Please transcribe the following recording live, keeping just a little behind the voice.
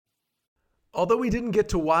Although we didn't get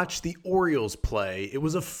to watch the Orioles play, it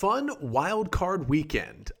was a fun wild card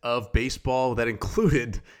weekend of baseball that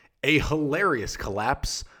included a hilarious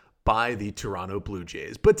collapse by the Toronto Blue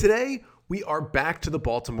Jays. But today, we are back to the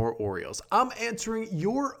Baltimore Orioles. I'm answering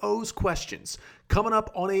your O's questions coming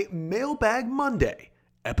up on a Mailbag Monday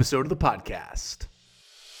episode of the podcast.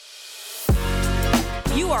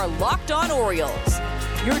 You are Locked On Orioles,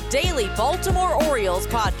 your daily Baltimore Orioles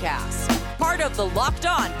podcast. Part of the Locked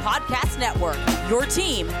On Podcast Network, your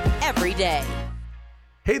team every day.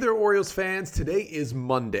 Hey there, Orioles fans. Today is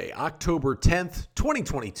Monday, October 10th,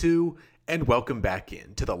 2022, and welcome back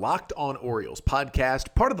in to the Locked On Orioles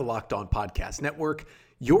podcast, part of the Locked On Podcast Network,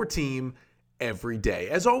 your team every day.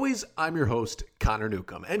 As always, I'm your host, Connor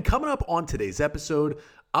Newcomb, and coming up on today's episode,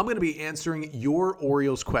 I'm going to be answering your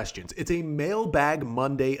Orioles questions. It's a Mailbag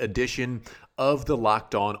Monday edition of the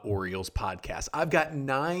Locked On Orioles podcast. I've got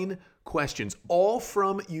 9 questions, all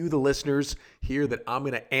from you, the listeners, here that I'm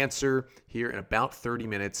going to answer here in about 30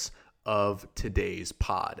 minutes of today's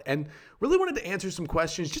pod. And really wanted to answer some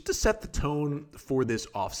questions just to set the tone for this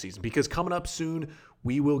offseason, because coming up soon,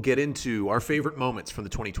 we will get into our favorite moments from the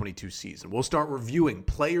 2022 season. We'll start reviewing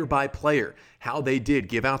player by player, how they did,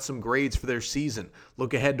 give out some grades for their season,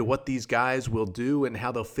 look ahead to what these guys will do and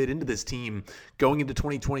how they'll fit into this team going into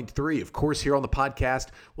 2023. Of course, here on the podcast,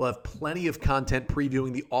 we'll have plenty of content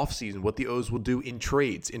previewing the offseason, what the O's will do in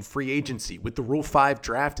trades, in free agency, with the Rule 5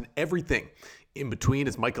 draft and everything in between.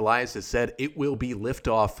 As Mike Elias has said, it will be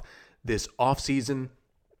liftoff this offseason.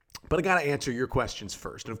 But I got to answer your questions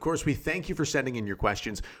first. And of course, we thank you for sending in your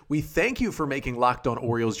questions. We thank you for making Locked On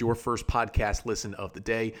Orioles your first podcast listen of the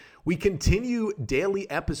day. We continue daily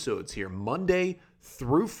episodes here, Monday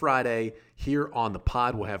through Friday here on the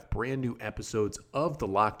pod. We'll have brand new episodes of the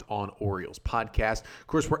Locked On Orioles podcast. Of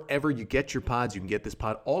course, wherever you get your pods, you can get this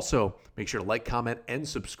pod. Also, make sure to like, comment, and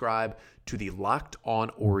subscribe to the Locked On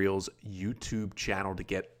Orioles YouTube channel to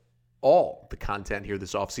get all the content here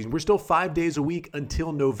this offseason. We're still 5 days a week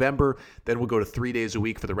until November. Then we'll go to 3 days a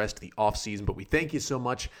week for the rest of the offseason. But we thank you so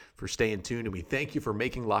much for staying tuned, and we thank you for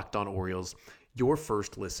making Locked On Orioles your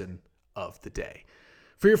first listen of the day.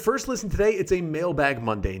 For your first listen today, it's a Mailbag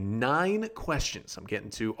Monday. 9 questions I'm getting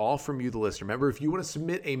to, all from you, the listener. Remember, if you want to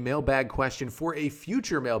submit a mailbag question for a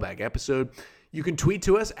future mailbag episode, you can tweet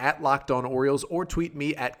to us at Locked On Orioles or tweet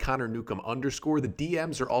me at Connor Newcomb _. The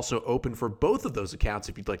DMs are also open for both of those accounts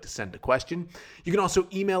if you'd like to send a question. You can also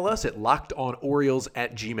email us at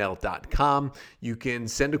lockedonorioles@gmail.com. You can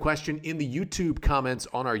send a question in the YouTube comments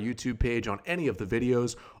on our YouTube page on any of the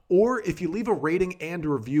videos. Or if you leave a rating and a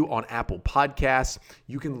review on Apple Podcasts,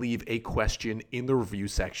 you can leave a question in the review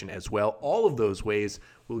section as well. All of those ways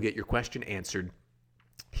will get your question answered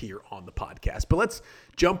here on the podcast. But let's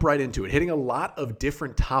jump right into it, hitting a lot of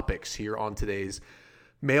different topics here on today's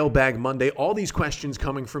Mailbag Monday. All these questions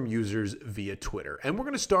coming from users via Twitter. And we're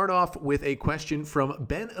going to start off with a question from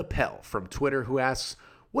Ben Appel from Twitter, who asks,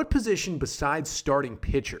 what position besides starting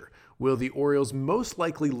pitcher will the Orioles most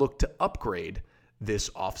likely look to upgrade this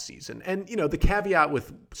offseason? And, you know, the caveat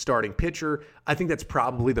with starting pitcher, I think that's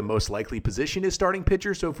probably the most likely position is starting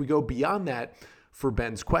pitcher. So if we go beyond that, for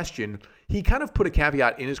Ben's question, he kind of put a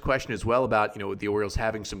caveat in his question as well about, you know, the Orioles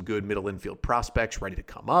having some good middle infield prospects ready to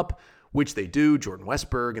come up, which they do, Jordan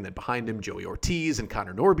Westburg, and then behind him, Joey Ortiz and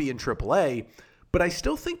Connor Norby in AAA. But I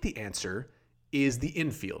still think the answer is the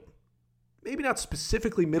infield. Maybe not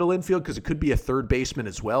specifically middle infield, because it could be a third baseman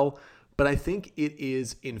as well, but I think it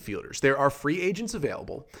is infielders. There are free agents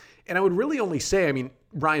available, and I would really only say, I mean,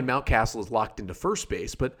 Ryan Mountcastle is locked into first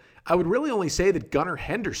base, but I would really only say that Gunnar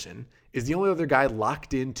Henderson is the only other guy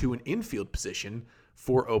locked into an infield position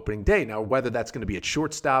for opening day. Now, whether that's going to be at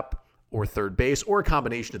shortstop or third base or a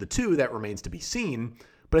combination of the two, that remains to be seen.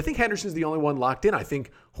 But I think Henderson's the only one locked in. I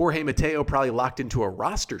think Jorge Mateo probably locked into a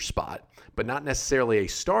roster spot, but not necessarily a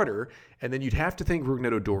starter. And then you'd have to think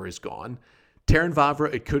Rougned Odor is gone. Terrin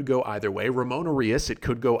Vavra, it could go either way. Ramon Arias, it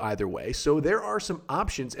could go either way. So there are some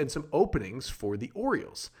options and some openings for the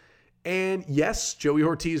Orioles. And yes, Joey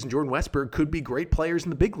Ortiz and Jordan Westburg could be great players in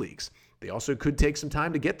the big leagues. They also could take some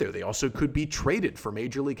time to get there. They also could be traded for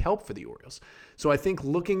major league help for the Orioles. So I think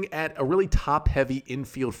looking at a really top-heavy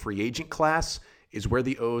infield free agent class is where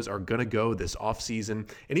the O's are going to go this offseason.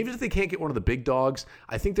 And even if they can't get one of the big dogs,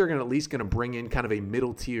 I think they're at least going to bring in kind of a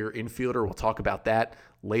middle-tier infielder. We'll talk about that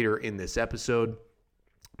later in this episode.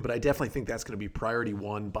 But I definitely think that's going to be priority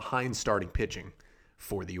one behind starting pitching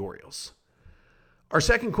for the Orioles. Our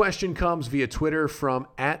second question comes via Twitter from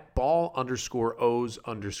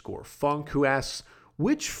 @ball_O's_funk, who asks,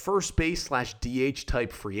 which first base / DH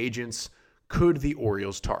type free agents could the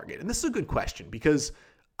Orioles target? And this is a good question because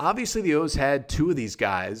obviously the O's had 2 of these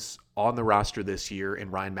guys on the roster this year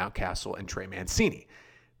in Ryan Mountcastle and Trey Mancini.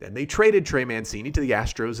 Then they traded Trey Mancini to the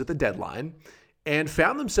Astros at the deadline and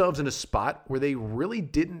found themselves in a spot where they really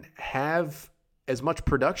didn't have as much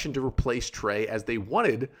production to replace Trey as they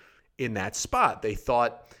wanted in that spot. They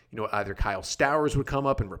thought, either Kyle Stowers would come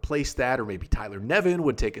up and replace that, or maybe Tyler Nevin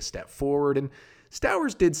would take a step forward. And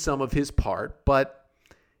Stowers did some of his part, but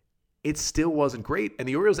it still wasn't great. And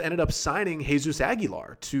the Orioles ended up signing Jesus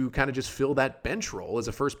Aguilar to kind of just fill that bench role as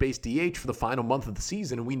a first base DH for the final month of the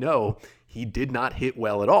season. And we know he did not hit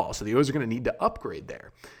well at all. So the Orioles are going to need to upgrade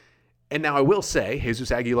there. And now I will say,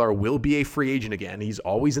 Jesus Aguilar will be a free agent again. He's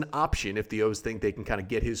always an option if the O's think they can kind of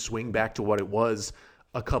get his swing back to what it was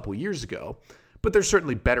a couple years ago. But there's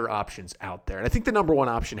certainly better options out there. And I think the number one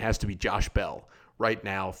option has to be Josh Bell right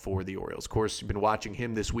now for the Orioles. Of course, you've been watching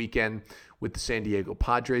him this weekend with the San Diego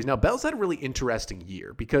Padres. Now, Bell's had a really interesting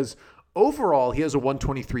year because overall, he has a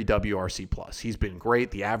 123 WRC+. He's been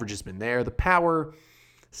great. The average has been there. The power,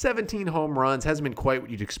 17 home runs, hasn't been quite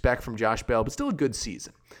what you'd expect from Josh Bell, but still a good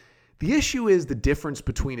season. The issue is the difference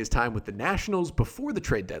between his time with the Nationals before the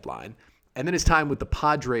trade deadline and then his time with the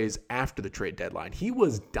Padres after the trade deadline. He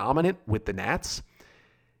was dominant with the Nats.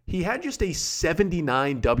 He had just a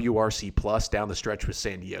 79 WRC+ down the stretch with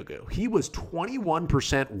San Diego. He was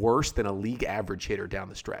 21% worse than a league average hitter down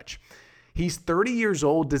the stretch. He's 30 years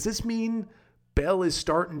old. Does this mean Bell is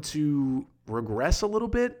starting to regress a little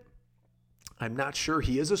bit? I'm not sure.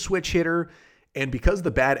 He is a switch hitter. And because of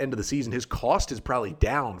the bad end of the season, his cost is probably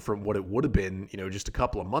down from what it would have been, just a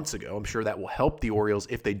couple of months ago. I'm sure that will help the Orioles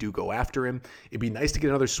if they do go after him. It'd be nice to get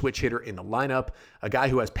another switch hitter in the lineup, a guy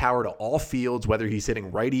who has power to all fields, whether he's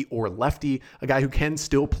hitting righty or lefty, a guy who can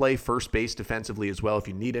still play first base defensively as well. If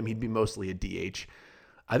you need him, he'd be mostly a DH.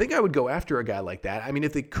 I think I would go after a guy like that. I mean,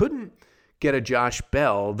 if they couldn't get a Josh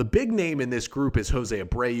Bell, the big name in this group is Jose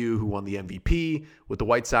Abreu, who won the MVP with the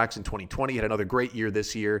White Sox in 2020, had another great year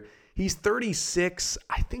this year. He's 36.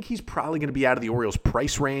 I think he's probably going to be out of the Orioles'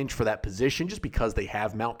 price range for that position just because they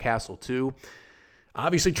have Mountcastle too.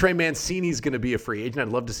 Obviously, Trey Mancini is going to be a free agent.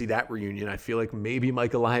 I'd love to see that reunion. I feel like maybe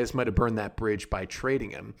Mike Elias might have burned that bridge by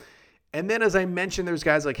trading him. And then, as I mentioned, there's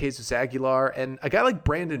guys like Jesus Aguilar, and a guy like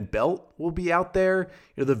Brandon Belt will be out there.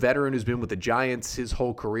 The veteran who's been with the Giants his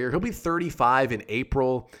whole career. He'll be 35 in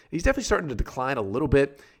April. He's definitely starting to decline a little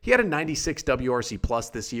bit. He had a 96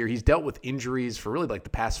 WRC+ this year. He's dealt with injuries for really like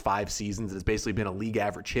the past 5 seasons. Has basically been a league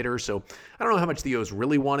average hitter. So I don't know how much the O's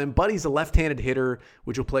really want him, but he's a left-handed hitter,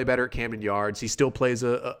 which will play better at Camden Yards. He still plays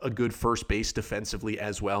a good first base defensively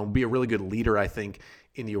as well, and be a really good leader, I think,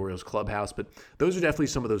 in the Orioles clubhouse. But those are definitely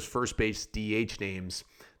some of those first base DH names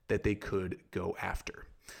that they could go after.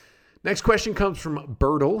 Next question comes from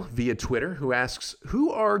Bertle via Twitter, who asks, who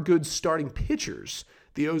are good starting pitchers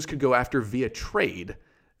the O's could go after via trade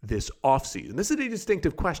this offseason? This is a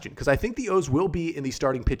distinctive question because I think the O's will be in the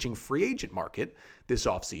starting pitching free agent market this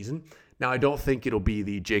offseason. Now, I don't think it'll be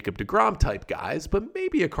the Jacob deGrom type guys, but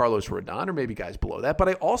maybe a Carlos Rodon or maybe guys below that. But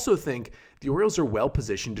I also think the Orioles are well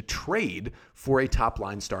positioned to trade for a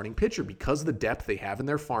top-line starting pitcher because of the depth they have in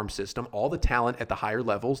their farm system, all the talent at the higher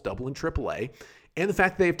levels, double and triple A, and the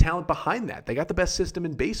fact that they have talent behind that. They got the best system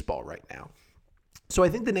in baseball right now. So I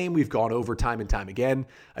think the name we've gone over time and time again,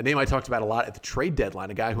 a name I talked about a lot at the trade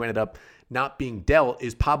deadline, a guy who ended up not being dealt,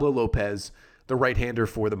 is Pablo Lopez, the right-hander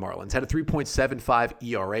for the Marlins. Had a 3.75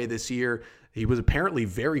 ERA this year. He was apparently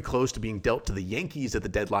very close to being dealt to the Yankees at the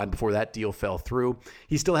deadline before that deal fell through.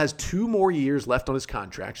 He still has 2 more years left on his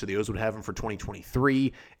contract, so the O's would have him for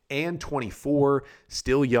 2023 and 24.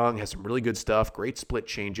 Still young, has some really good stuff, great split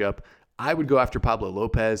changeup. I would go after Pablo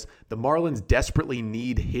Lopez. The Marlins desperately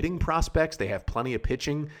need hitting prospects. They have plenty of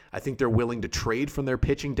pitching. I think they're willing to trade from their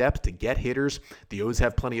pitching depth to get hitters. The O's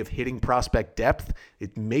have plenty of hitting prospect depth.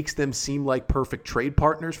 It makes them seem like perfect trade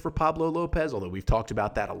partners for Pablo Lopez, although we've talked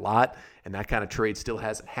about that a lot, and that kind of trade still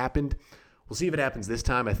hasn't happened. We'll see if it happens this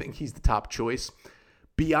time. I think he's the top choice.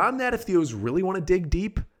 Beyond that, if the O's really want to dig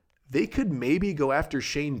deep, they could maybe go after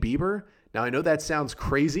Shane Bieber. Now, I know that sounds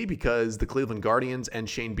crazy because the Cleveland Guardians and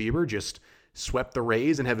Shane Bieber just swept the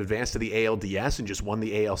Rays and have advanced to the ALDS and just won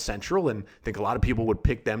the AL Central, and I think a lot of people would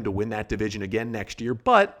pick them to win that division again next year,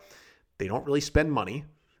 but they don't really spend money.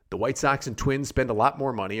 The White Sox and Twins spend a lot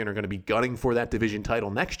more money and are going to be gunning for that division title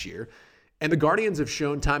next year, and the Guardians have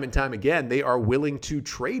shown time and time again they are willing to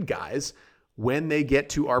trade guys when they get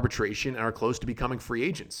to arbitration and are close to becoming free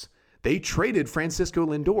agents. They traded Francisco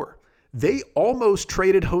Lindor. They almost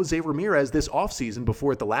traded Jose Ramirez this offseason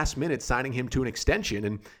before at the last minute signing him to an extension,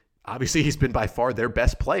 and obviously he's been by far their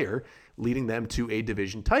best player, leading them to a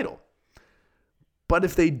division title. But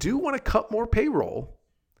if they do want to cut more payroll,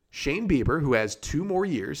 Shane Bieber, who has 2 more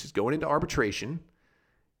years, is going into arbitration.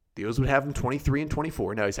 The O's would have him 23 and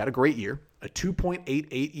 24. Now, he's had a great year, a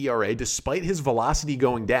 2.88 ERA. Despite his velocity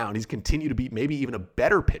going down, he's continued to be maybe even a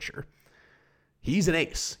better pitcher. He's an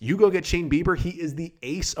ace. You go get Shane Bieber, he is the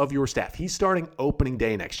ace of your staff. He's starting opening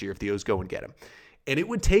day next year if the O's go and get him. And it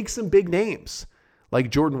would take some big names like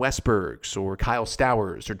Jordan Westbergs or Kyle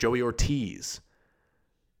Stowers or Joey Ortiz.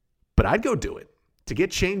 But I'd go do it. To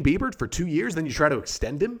get Shane Bieber for 2 years, then you try to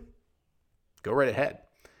extend him, go right ahead.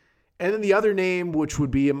 And then the other name, which would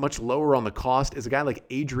be much lower on the cost, is a guy like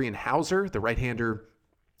Adrian Hauser, the right-hander,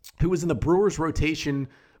 who was in the Brewers rotation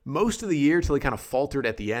most of the year till he kind of faltered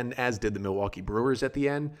at the end, as did the Milwaukee Brewers at the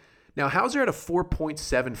end. Now, Hauser had a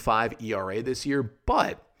 4.75 ERA this year,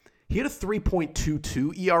 but he had a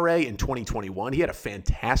 3.22 ERA in 2021. He had a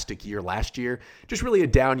fantastic year last year. Just really a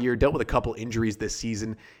down year, dealt with a couple injuries this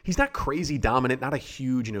season. He's not crazy dominant, not a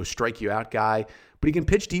huge, strike you out guy, but he can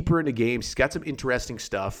pitch deeper into games. He's got some interesting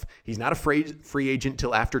stuff. He's not a free agent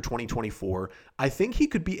till after 2024. I think he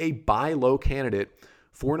could be a buy low candidate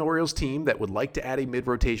for an Orioles team that would like to add a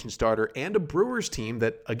mid-rotation starter and a Brewers team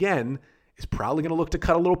that, again, is probably going to look to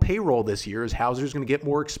cut a little payroll this year as Hauser's going to get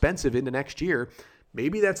more expensive into next year.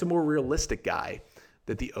 Maybe that's a more realistic guy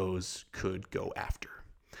that the O's could go after.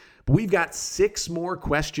 But we've got 6 more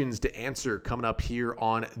questions to answer coming up here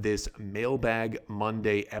on this Mailbag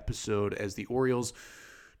Monday episode as the Orioles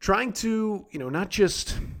trying to, not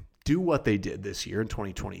just do what they did this year in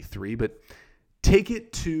 2023, but take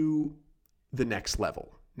it to the next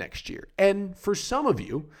level next year. And for some of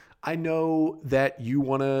you, I know that you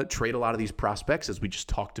want to trade a lot of these prospects, as we just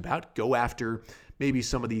talked about, go after maybe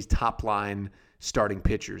some of these top line starting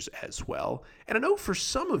pitchers as well. And I know for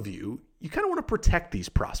some of you, you kind of want to protect these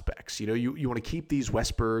prospects. You want to keep these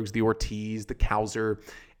Westbergs, the Ortiz, the Hauser,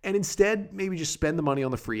 and instead maybe just spend the money on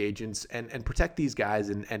the free agents and protect these guys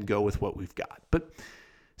and go with what we've got. But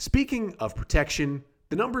speaking of protection,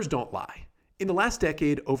 the numbers don't lie. In the last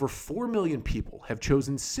decade, over 4 million people have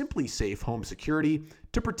chosen SimpliSafe Home Security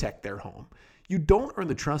to protect their home. You don't earn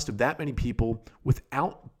the trust of that many people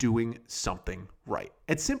without doing something right.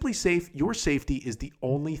 At SimpliSafe, your safety is the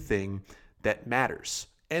only thing that matters.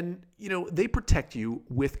 And, they protect you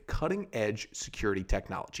with cutting-edge security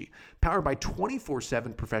technology, powered by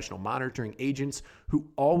 24/7 professional monitoring agents who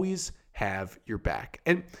always have your back.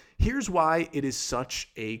 And here's why it is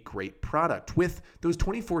such a great product. With those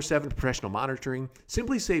 24/7 professional monitoring,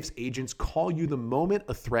 SimpliSafe's agents call you the moment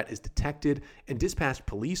a threat is detected and dispatch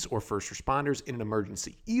police or first responders in an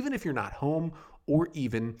emergency, even if you're not home or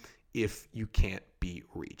even if you can't be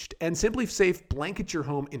reached. And SimpliSafe blankets your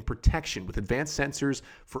home in protection with advanced sensors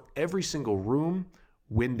for every single room,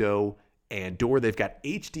 window, and door. They've got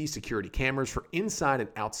HD security cameras for inside and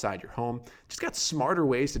outside your home. Just got smarter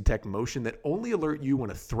ways to detect motion that only alert you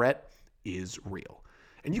when a threat is real.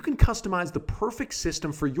 And you can customize the perfect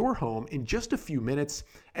system for your home in just a few minutes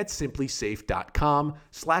at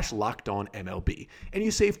simplisafe.com/lockedonmlb. And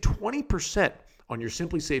you save 20% on your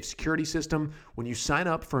SimpliSafe security system when you sign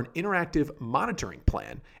up for an interactive monitoring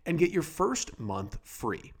plan and get your first month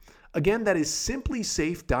free. Again, that is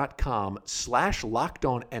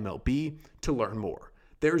simplisafe.com/lockedonmlb to learn more.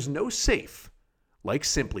 There's no safe like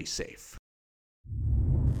SimpliSafe.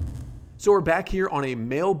 So we're back here on a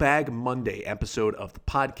Mailbag Monday episode of the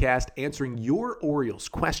podcast, answering your Orioles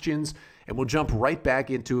questions, and we'll jump right back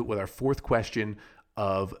into it with our 4th question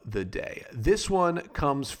of the day. This one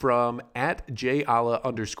comes from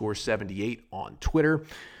 @jala_78 on Twitter,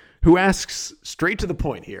 who asks straight to the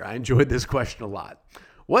point here. I enjoyed this question a lot.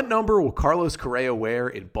 What number will Carlos Correa wear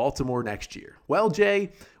in Baltimore next year? Well,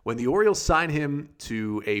 Jay, when the Orioles sign him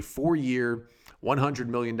to a 4-year, $100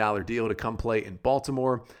 million deal to come play in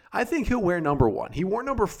Baltimore, I think he'll wear number 1. He wore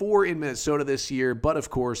number 4 in Minnesota this year, but of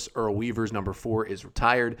course, Earl Weaver's number 4 is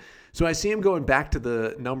retired. So I see him going back to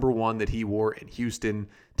the number 1 that he wore in Houston,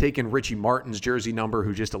 taking Richie Martin's jersey number,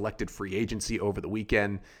 who just elected free agency over the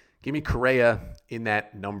weekend. Give me Correa in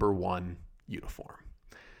that number 1 uniform.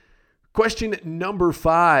 Question number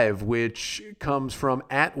 5, which comes from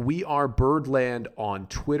 @WeAreBirdland on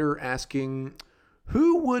Twitter, asking,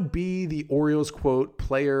 who would be the Orioles, quote,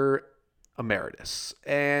 player emeritus?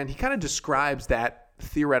 And he kind of describes that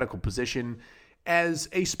theoretical position as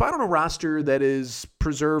a spot on a roster that is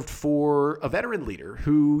preserved for a veteran leader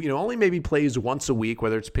who, only maybe plays once a week,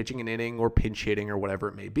 whether it's pitching an inning or pinch hitting or whatever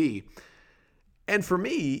it may be. And for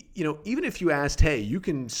me, even if you asked, hey, you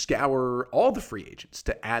can scour all the free agents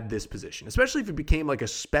to add this position, especially if it became like a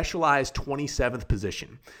specialized 27th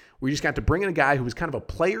position, where you just got to bring in a guy who was kind of a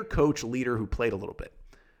player, coach, leader who played a little bit.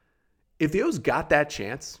 If the O's got that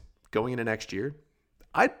chance going into next year,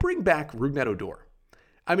 I'd bring back Rougned Odor.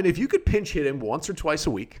 I mean, if you could pinch hit him once or twice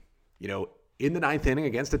a week, in the ninth inning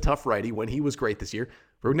against a tough righty when he was great this year.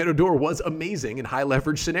 Rougned Odor was amazing in high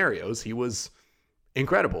leverage scenarios. He was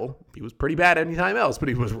incredible. He was pretty bad anytime else, but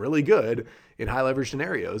he was really good in high leverage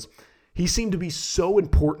scenarios. He seemed to be so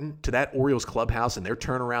important to that Orioles clubhouse and their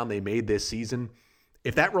turnaround they made this season.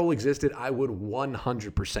 If that role existed, I would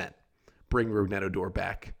 100% bring Rougned Odor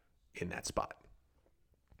back in that spot.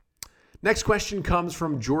 Next question comes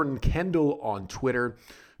from Jordan Kendall on Twitter,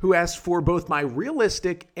 who asks for both my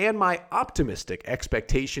realistic and my optimistic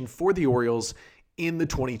expectation for the Orioles in the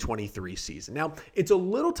 2023 season. Now, it's a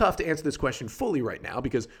little tough to answer this question fully right now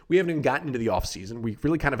because we haven't even gotten into the offseason. We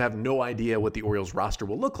really kind of have no idea what the Orioles roster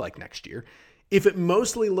will look like next year. If it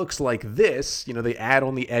mostly looks like this, they add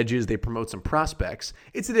on the edges, they promote some prospects,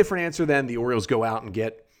 it's a different answer than the Orioles go out and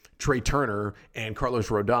get Trey Turner and Carlos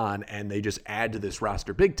Rodon and they just add to this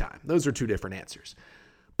roster big time. Those are two different answers.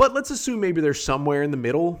 But let's assume maybe they're somewhere in the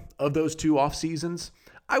middle of those two off seasons.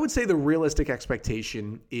 I would say the realistic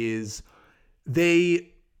expectation is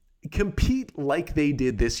they compete like they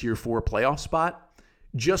did this year for a playoff spot,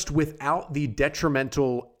 just without the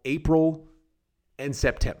detrimental April and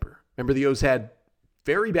September. Remember, the O's had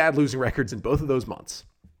very bad losing records in both of those months.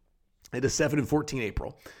 They had a 7-14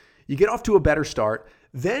 April. You get off to a better start.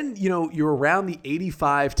 Then, you're around the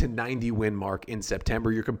 85 to 90 win mark in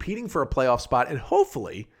September. You're competing for a playoff spot, and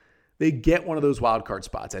hopefully they get one of those wild card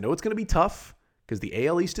spots. I know it's going to be tough because the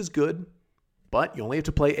AL East is good, but you only have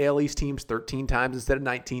to play AL East teams 13 times instead of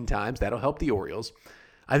 19 times. That'll help the Orioles.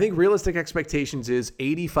 I think realistic expectations is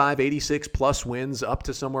 85, 86 plus wins up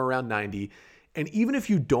to somewhere around 90. And even if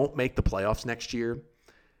you don't make the playoffs next year,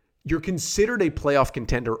 you're considered a playoff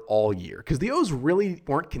contender all year because the O's really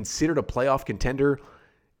weren't considered a playoff contender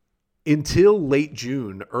until late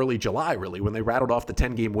June, early July, really, when they rattled off the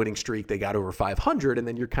 10-game winning streak. They got over 500, and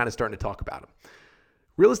then you're kind of starting to talk about them.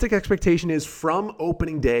 Realistic expectation is from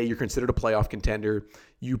opening day, you're considered a playoff contender.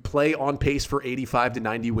 You play on pace for 85 to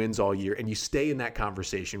 90 wins all year, and you stay in that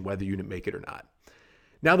conversation whether you make it or not.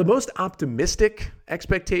 Now, the most optimistic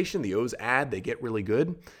expectation, the O's add, they get really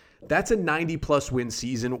good. That's a 90-plus win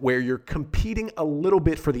season where you're competing a little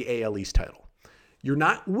bit for the AL East title. You're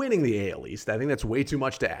not winning the AL East. I think that's way too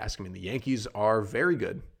much to ask. I mean, the Yankees are very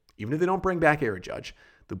good, even if they don't bring back Aaron Judge.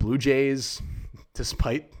 The Blue Jays,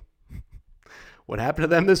 despite what happened to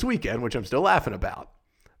them this weekend, which I'm still laughing about,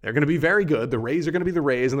 they're going to be very good. The Rays are going to be the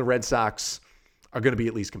Rays, and the Red Sox are going to be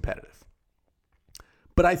at least competitive.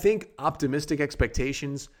 But I think optimistic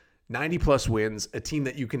expectations, 90-plus wins, a team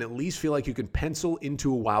that you can at least feel like you can pencil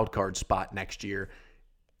into a wild card spot next year,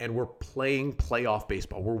 and we're playing playoff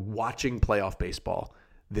baseball. We're watching playoff baseball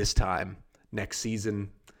this time next season.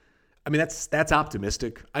 I mean, that's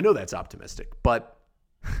optimistic. I know that's optimistic, but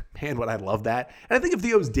man, would I love that. And I think if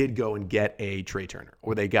the O's did go and get a Trey Turner,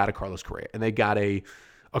 or they got a Carlos Correa, and they got a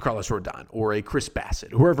Carlos Rodon, or a Chris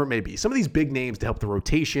Bassett, whoever it may be, some of these big names to help the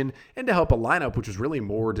rotation and to help a lineup, which was really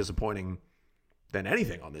more disappointing than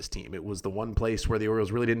anything on this team. It was the one place where the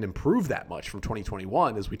Orioles really didn't improve that much from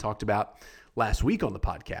 2021, as we talked about last week on the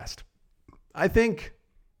podcast. I think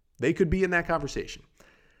they could be in that conversation.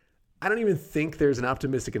 I don't even think there's an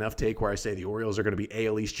optimistic enough take where I say the Orioles are going to be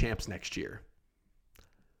AL East champs next year.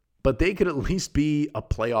 But they could at least be a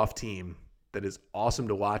playoff team that is awesome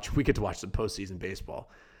to watch. We get to watch some postseason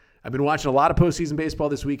baseball. I've been watching a lot of postseason baseball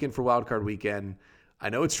this weekend for Wild Card Weekend. I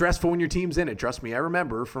know it's stressful when your team's in it. Trust me, I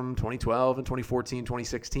remember from 2012 and 2014,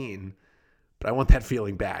 2016. But I want that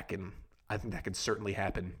feeling back, and I think that could certainly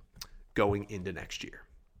happen going into next year.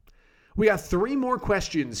 We got 3 more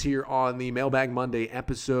questions here on the Mailbag Monday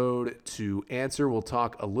episode to answer. We'll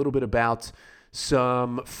talk a little bit about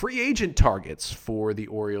some free agent targets for the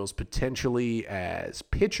Orioles, potentially as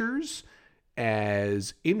pitchers,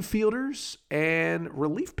 as infielders, and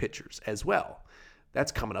relief pitchers as well.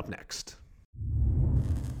 That's coming up next.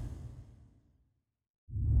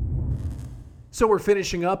 So we're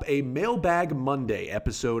finishing up a Mailbag Monday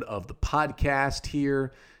episode of the podcast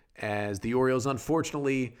here, as the Orioles,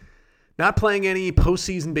 unfortunately, not playing any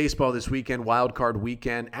postseason baseball this weekend, Wild Card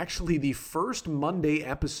Weekend. Actually, the first Monday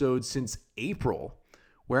episode since April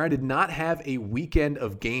where I did not have a weekend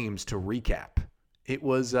of games to recap. It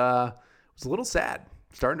was a little sad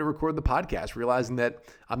starting to record the podcast, realizing that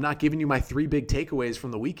I'm not giving you my 3 big takeaways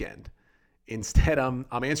from the weekend. Instead, I'm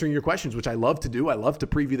answering your questions, which I love to do. I love to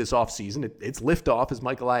preview this offseason. It's liftoff, as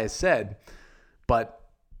Mike Elias said, but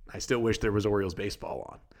I still wish there was Orioles baseball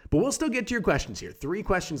on. But we'll still get to your questions here. 3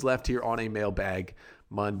 questions left here on a Mailbag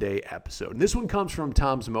Monday episode. And this one comes from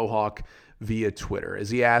Tom's Mohawk via Twitter, as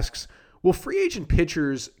he asks, will free agent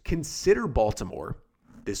pitchers consider Baltimore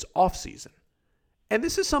this offseason? And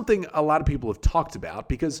this is something a lot of people have talked about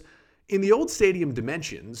because In the old stadium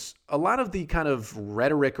dimensions, a lot of the kind of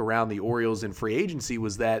rhetoric around the Orioles in free agency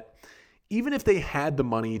was that even if they had the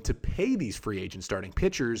money to pay these free agent starting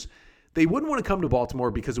pitchers, they wouldn't want to come to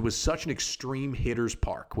Baltimore because it was such an extreme hitter's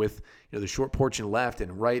park with the short porch and left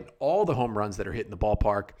and right, all the home runs that are hit in the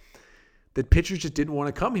ballpark, that pitchers just didn't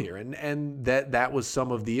want to come here. And that was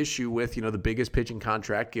some of the issue with, the biggest pitching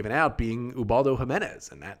contract given out being Ubaldo Jimenez,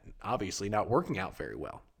 and that obviously not working out very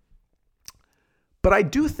well. But I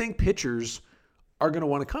do think pitchers are going to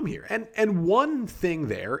want to come here. And one thing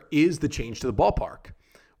there is the change to the ballpark.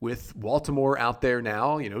 With Baltimore out there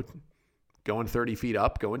now, going 30 feet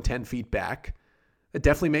up, going 10 feet back, it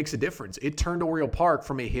definitely makes a difference. It turned Oriole Park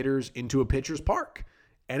from a hitter's into a pitcher's park.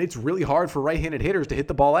 And it's really hard for right-handed hitters to hit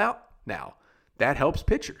the ball out now. That helps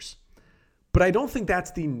pitchers. But I don't think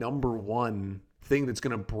that's the number one thing that's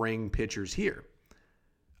going to bring pitchers here.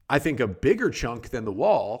 I think a bigger chunk than the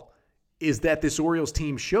wall is that this Orioles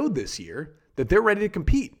team showed this year that they're ready to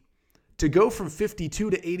compete. To go from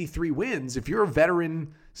 52 to 83 wins, if you're a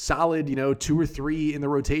veteran, solid, 2 or 3 in the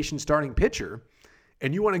rotation starting pitcher,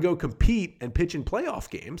 and you want to go compete and pitch in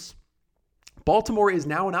playoff games, Baltimore is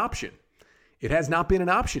now an option. It has not been an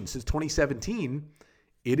option since 2017.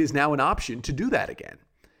 It is now an option to do that again.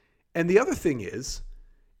 And the other thing is,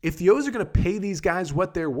 if the O's are going to pay these guys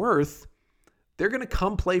what they're worth, they're going to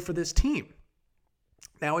come play for this team.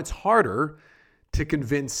 Now, it's harder to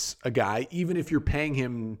convince a guy, even if you're paying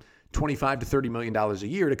him $25 to $30 million a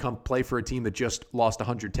year, to come play for a team that just lost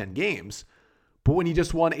 110 games. But when you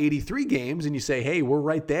just won 83 games and you say, hey, we're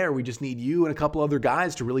right there, we just need you and a couple other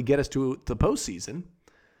guys to really get us to the postseason,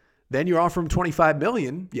 then you offer him $25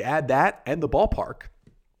 million, you add that and the ballpark.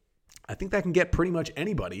 I think that can get pretty much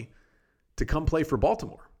anybody to come play for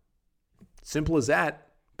Baltimore. Simple as that.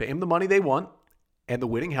 Pay them the money they want, and the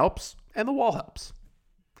winning helps, and the wall helps.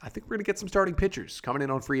 I think we're going to get some starting pitchers coming in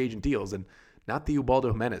on free agent deals, and not the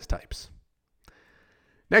Ubaldo Jimenez types.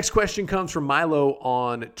 Next question comes from Milo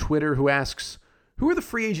on Twitter, who asks, who are the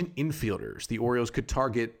free agent infielders the Orioles could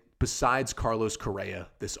target besides Carlos Correa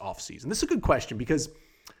this offseason? This is a good question because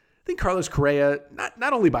I think Carlos Correa,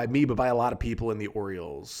 not only by me, but by a lot of people in the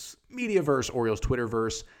Orioles Mediaverse, Orioles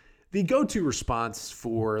Twitterverse, the go-to response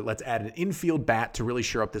for let's add an infield bat to really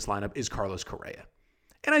shore up this lineup is Carlos Correa.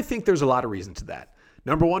 And I think there's a lot of reason to that.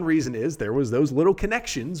 Number one reason is there was those little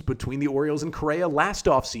connections between the Orioles and Correa last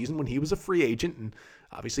offseason when he was a free agent. And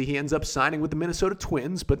obviously he ends up signing with the Minnesota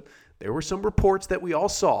Twins, but there were some reports that we all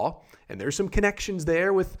saw, and there's some connections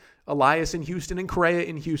there with Elias in Houston and Correa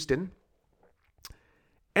in Houston.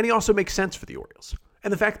 And he also makes sense for the Orioles.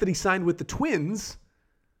 And the fact that he signed with the Twins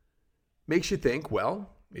makes you think, well,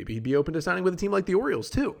 maybe he'd be open to signing with a team like the Orioles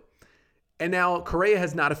too. And now Correa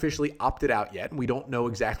has not officially opted out yet, and we don't know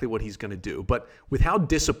exactly what he's going to do. But with how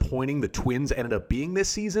disappointing the Twins ended up being this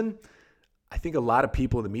season, I think a lot of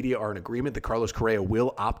people in the media are in agreement that Carlos Correa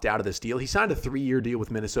will opt out of this deal. He signed a 3-year deal with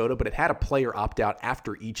Minnesota, but it had a player opt out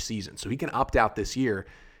after each season. So he can opt out this year,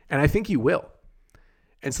 and I think he will.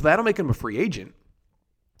 And so that'll make him a free agent,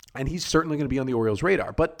 and he's certainly going to be on the Orioles'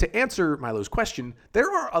 radar. But to answer Milo's question,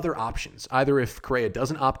 there are other options, either if Correa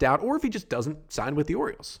doesn't opt out or if he just doesn't sign with the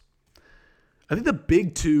Orioles. I think the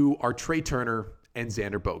big two are Trey Turner and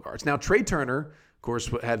Xander Bogaerts. Now, Trey Turner, of course,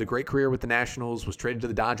 had a great career with the Nationals, was traded to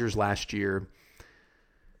the Dodgers last year.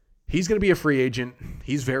 He's going to be a free agent.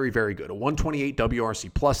 He's very, very good. A 128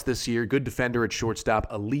 WRC plus this year, good defender at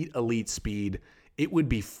shortstop, elite speed. It would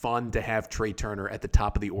be fun to have Trey Turner at the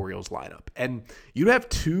top of the Orioles lineup. And you'd have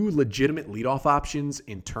two legitimate leadoff options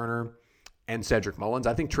in Turner and Cedric Mullins.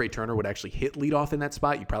 I think Trey Turner would actually hit leadoff in that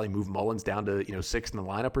spot. You'd probably move Mullins down to, sixth in the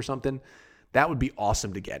lineup or something. That would be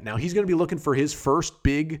awesome to get. Now, he's going to be looking for his first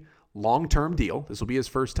big long-term deal. This will be his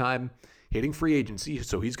first time hitting free agency.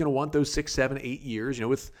 So he's going to want those 6, 7, 8 years,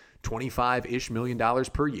 with $25-ish million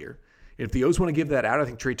per year. And if the O's want to give that out, I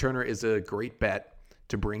think Trey Turner is a great bet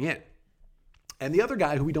to bring in. And the other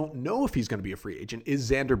guy who we don't know if he's going to be a free agent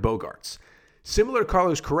is Xander Bogaerts. Similar to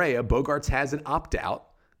Carlos Correa, Bogaerts has an opt-out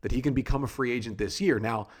that he can become a free agent this year.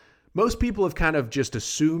 Now, most people have kind of just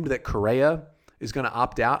assumed that Correa is going to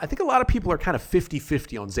opt out. I think a lot of people are kind of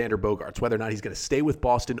 50-50 on Xander Bogaerts, whether or not he's going to stay with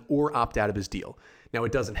Boston or opt out of his deal. Now,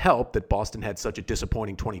 it doesn't help that Boston had such a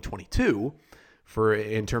disappointing 2022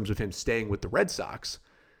 in terms of him staying with the Red Sox.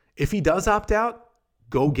 If he does opt out,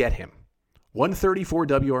 go get him. 134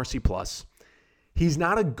 WRC plus. He's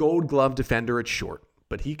not a gold glove defender at short,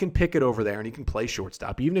 but he can pick it over there and he can play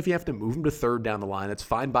shortstop. Even if you have to move him to third down the line, that's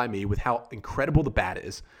fine by me with how incredible the bat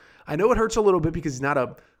is. I know it hurts a little bit because he's not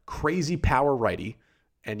a crazy power righty,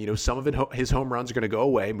 And, some of his home runs are going to go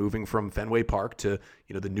away, moving from Fenway Park to,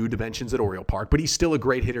 the new dimensions at Oriole Park. But he's still a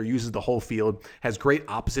great hitter, uses the whole field, has great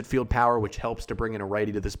opposite field power, which helps to bring in a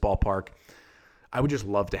righty to this ballpark. I would just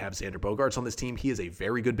love to have Xander Bogaerts on this team. He is a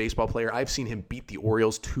very good baseball player. I've seen him beat the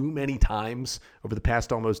Orioles too many times over the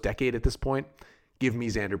past almost decade at this point. Give me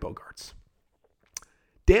Xander Bogaerts.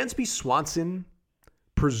 Dansby Swanson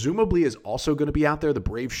presumably is also going to be out there. The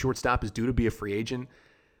Braves shortstop is due to be a free agent.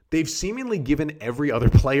 They've seemingly given every other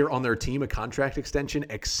player on their team a contract extension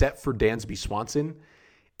except for Dansby Swanson.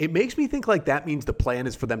 It makes me think like that means the plan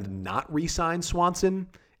is for them to not re-sign Swanson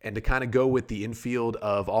and to kind of go with the infield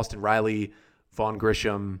of Austin Riley, Vaughn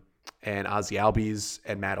Grisham, and Ozzie Albies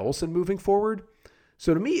and Matt Olson moving forward.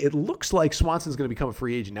 So to me, it looks like Swanson's going to become a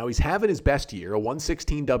free agent. Now he's having his best year, a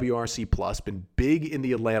 116 WRC plus, been big in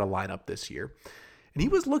the Atlanta lineup this year. And he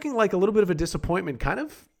was looking like a little bit of a disappointment,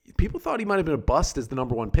 people thought he might have been a bust as the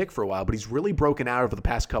number one pick for a while, but he's really broken out over the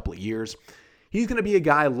past couple of years. He's going to be a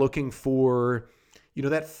guy looking for,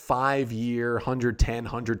 that 5-year, $110,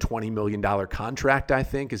 $120 million contract, I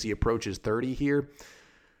think, as he approaches 30 here.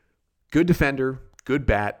 Good defender, good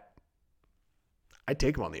bat. I'd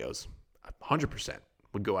take him on the O's. 100%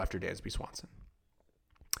 would go after Dansby Swanson.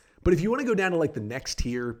 But if you want to go down to like the next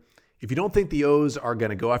tier, if you don't think the O's are going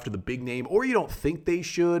to go after the big name, or you don't think they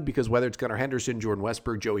should, because whether it's Gunnar Henderson, Jordan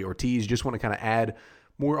Westburg, Joey Ortiz, you just want to kind of add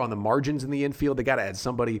more on the margins in the infield, they got to add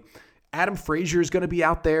somebody. Adam Frazier is going to be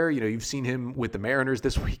out there. You've seen him with the Mariners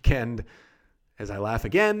this weekend, as I laugh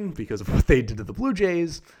again because of what they did to the Blue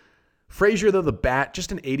Jays. Frazier, though, the bat,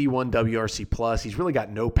 just an 81 WRC plus. He's really got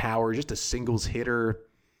no power, just a singles hitter.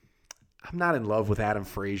 I'm not in love with Adam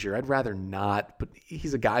Frazier. I'd rather not, but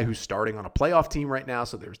he's a guy who's starting on a playoff team right now,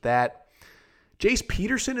 so there's that. Jace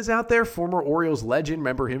Peterson is out there, former Orioles legend.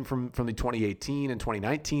 Remember him from the 2018 and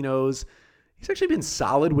 2019 O's. He's actually been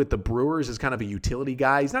solid with the Brewers as kind of a utility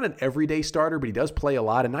guy. He's not an everyday starter, but he does play a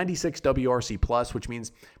lot. A 96 WRC plus, which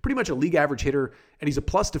means pretty much a league average hitter, and he's a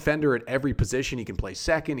plus defender at every position. He can play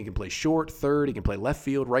second, he can play short, third, he can play left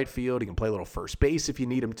field, right field, he can play a little first base if you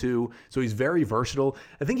need him to. So he's very versatile.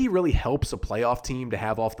 I think he really helps a playoff team to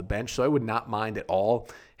have off the bench, so I would not mind at all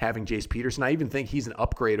having Jace Peterson. I even think he's an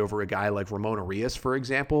upgrade over a guy like Ramon Arias, for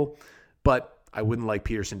example, but I wouldn't like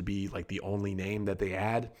Peterson to be like the only name that they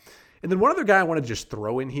add. And then one other guy I want to just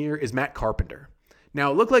throw in here is Matt Carpenter. Now,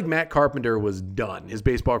 it looked like Matt Carpenter was done. His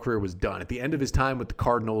baseball career was done. At the end of his time with the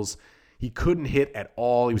Cardinals, he couldn't hit at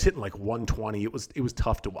all. He was hitting like 120. It was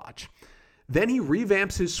tough to watch. Then he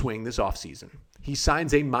revamps his swing this offseason. He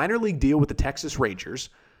signs a minor league deal with the Texas Rangers,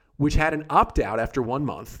 which had an opt-out after 1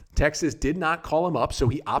 month. Texas did not call him up, so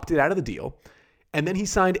he opted out of the deal. And then he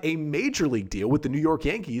signed a major league deal with the New York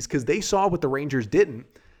Yankees because they saw what the Rangers didn't,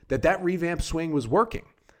 that revamped swing was working.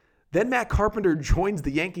 Then Matt Carpenter joins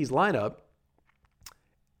the Yankees lineup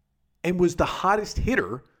and was the hottest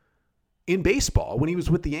hitter in baseball when he was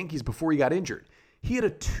with the Yankees before he got injured. He had a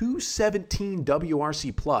 217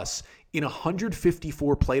 WRC plus in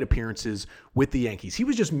 154 plate appearances with the Yankees. He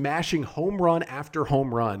was just mashing home run after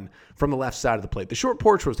home run from the left side of the plate. The short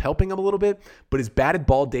porch was helping him a little bit, but his batted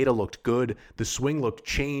ball data looked good. The swing looked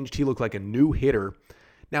changed. He looked like a new hitter.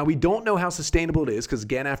 Now, we don't know how sustainable it is because,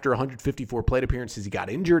 again, after 154 plate appearances, he got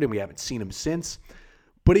injured and we haven't seen him since.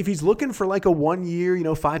 But if he's looking for like a 1 year,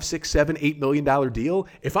 $5, $6, $7, $8 million deal,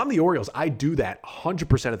 if I'm the Orioles, I do that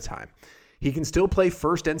 100% of the time. He can still play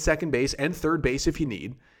first and second base and third base if you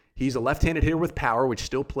need. He's a left-handed hitter with power, which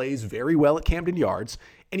still plays very well at Camden Yards.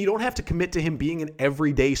 And you don't have to commit to him being an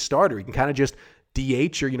everyday starter. You can kind of just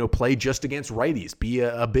DH or, play just against righties, be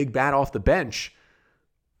a big bat off the bench.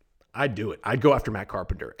 I'd do it. I'd go after Matt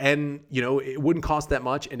Carpenter. And, it wouldn't cost that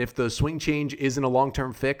much. And if the swing change isn't a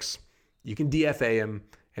long-term fix, you can DFA him,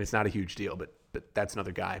 and it's not a huge deal. But that's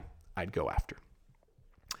another guy I'd go after.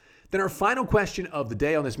 Then our final question of the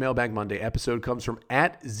day on this Mailbag Monday episode comes from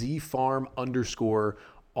 @ZFarm_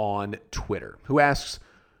 on Twitter, who asks,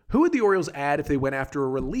 who would the Orioles add if they went after a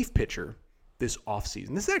relief pitcher this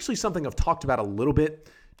offseason? This is actually something I've talked about a little bit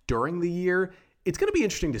during the year. It's going to be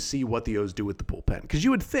interesting to see what the O's do with the bullpen because you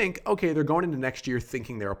would think, okay, they're going into next year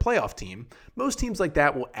thinking they're a playoff team. Most teams like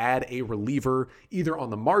that will add a reliever either on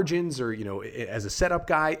the margins or, as a setup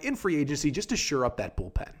guy in free agency just to shore up that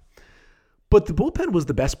bullpen. But the bullpen was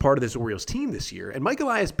the best part of this Orioles team this year, and Mike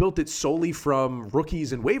Elias built it solely from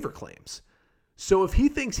rookies and waiver claims. So if he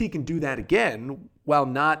thinks he can do that again while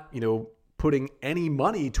not, putting any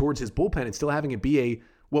money towards his bullpen and still having it be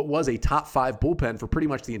what was a top 5 bullpen for pretty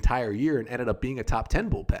much the entire year and ended up being a top 10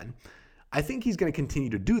 bullpen, I think he's going to continue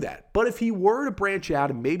to do that. But if he were to branch out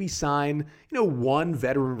and maybe sign, one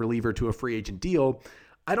veteran reliever to a free agent deal,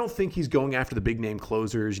 I don't think he's going after the big name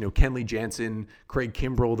closers. Kenley Jansen, Craig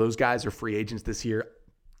Kimbrell, those guys are free agents this year.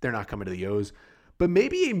 They're not coming to the O's. But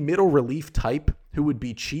maybe a middle relief type who would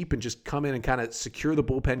be cheap and just come in and kind of secure the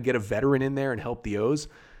bullpen, get a veteran in there and help the O's.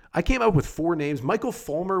 I came up with 4 names. Michael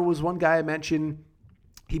Fulmer was one guy I mentioned.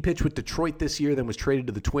 He pitched with Detroit this year, then was traded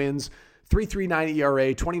to the Twins. 3.39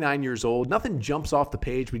 ERA, 29 years old. Nothing jumps off the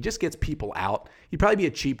page, but he just gets people out. He'd probably be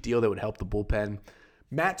a cheap deal that would help the bullpen.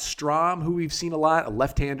 Matt Strom, who we've seen a lot, a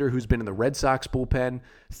left-hander who's been in the Red Sox bullpen.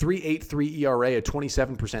 3.83 ERA, a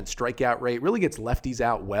 27% strikeout rate. Really gets lefties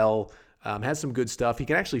out well. Has some good stuff. He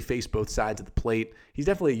can actually face both sides of the plate. He's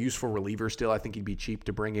definitely a useful reliever still. I think he'd be cheap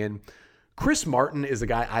to bring in. Chris Martin is a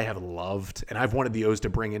guy I have loved, and I've wanted the O's to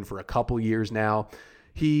bring in for a couple years now.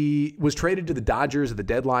 He was traded to the Dodgers at the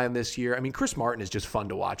deadline this year. Chris Martin is just fun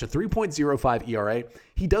to watch. A 3.05 ERA.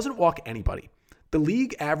 He doesn't walk anybody. The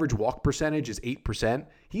league average walk percentage is 8%.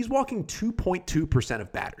 He's walking 2.2%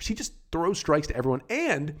 of batters. He just throws strikes to everyone.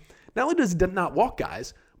 And not only does he not walk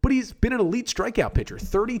guys, but he's been an elite strikeout pitcher.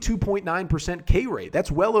 32.9% K rate.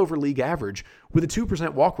 That's well over league average. With a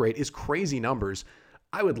 2% walk rate is crazy numbers.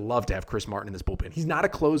 I would love to have Chris Martin in this bullpen. He's not a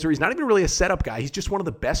closer. He's not even really a setup guy. He's just one of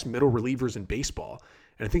the best middle relievers in baseball.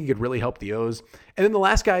 And I think he could really help the O's. And then the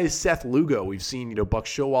last guy is Seth Lugo. We've seen, Buck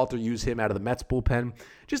Showalter use him out of the Mets bullpen.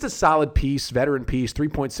 Just a solid piece, veteran piece,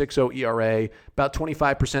 3.60 ERA, about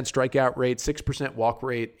 25% strikeout rate, 6% walk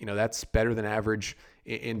rate. That's better than average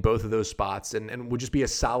in both of those spots and would just be a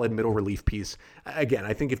solid middle relief piece. Again,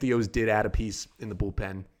 I think if the O's did add a piece in the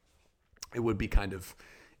bullpen, it would be kind of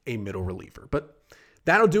a middle reliever. But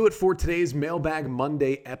that'll do it for today's Mailbag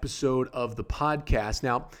Monday episode of the podcast.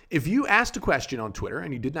 Now, if you asked a question on Twitter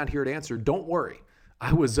and you did not hear it answered, don't worry.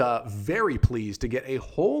 I was very pleased to get a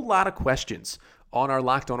whole lot of questions on our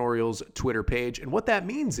Locked On Orioles Twitter page. And what that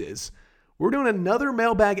means is we're doing another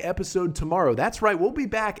Mailbag episode tomorrow. That's right. We'll be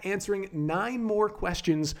back answering 9 more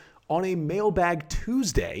questions on a Mailbag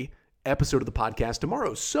Tuesday episode of the podcast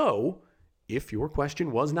tomorrow. So if your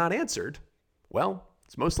question was not answered, well,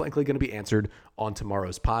 it's most likely going to be answered on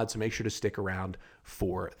tomorrow's pod, so make sure to stick around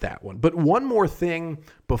for that one. But one more thing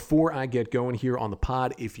before I get going here on the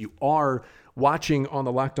pod. If you are watching on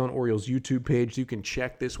the Locked On Orioles YouTube page, you can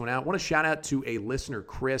check this one out. I want to shout out to a listener,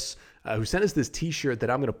 Chris, who sent us this t-shirt that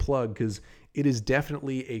I'm going to plug because it is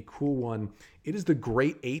definitely a cool one. It is the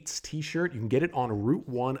Great Eights t-shirt. You can get it on Route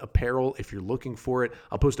 1 Apparel if you're looking for it.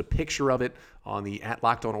 I'll post a picture of it on the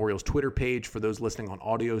 @LockedOnOrioles Twitter page for those listening on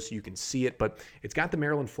audio so you can see it. But it's got the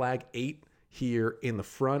Maryland flag 8 here in the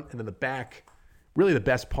front, and then the back, really the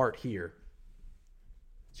best part here.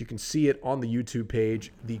 So you can see it on the YouTube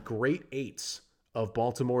page. The Great Eights of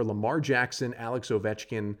Baltimore: Lamar Jackson, Alex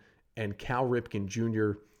Ovechkin, and Cal Ripken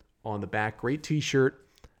Jr. on the back. Great t-shirt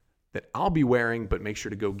that I'll be wearing, but make sure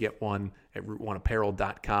to go get one at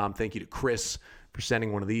route1apparel.com. Thank you to Chris for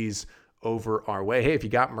sending one of these over our way. Hey, if you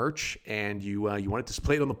got merch and you want it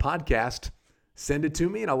displayed on the podcast, send it to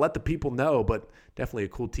me and I'll let the people know. But definitely a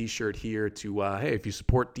cool t-shirt here to, hey, if you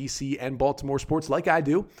support DC and Baltimore sports like I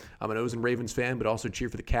do, I'm an O's and Ravens fan, but also cheer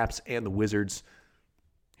for the Caps and the Wizards.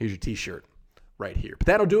 Here's your t-shirt right here. But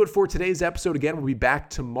that'll do it for today's episode. Again, we'll be back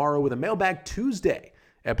tomorrow with a Mailbag Tuesday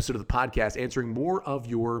episode of the podcast answering more of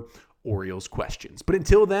your Orioles questions. But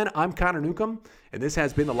until then, I'm Connor Newcomb, and this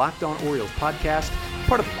has been the Locked On Orioles podcast,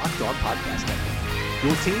 part of the Locked On Podcast Network.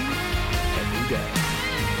 Your team every day.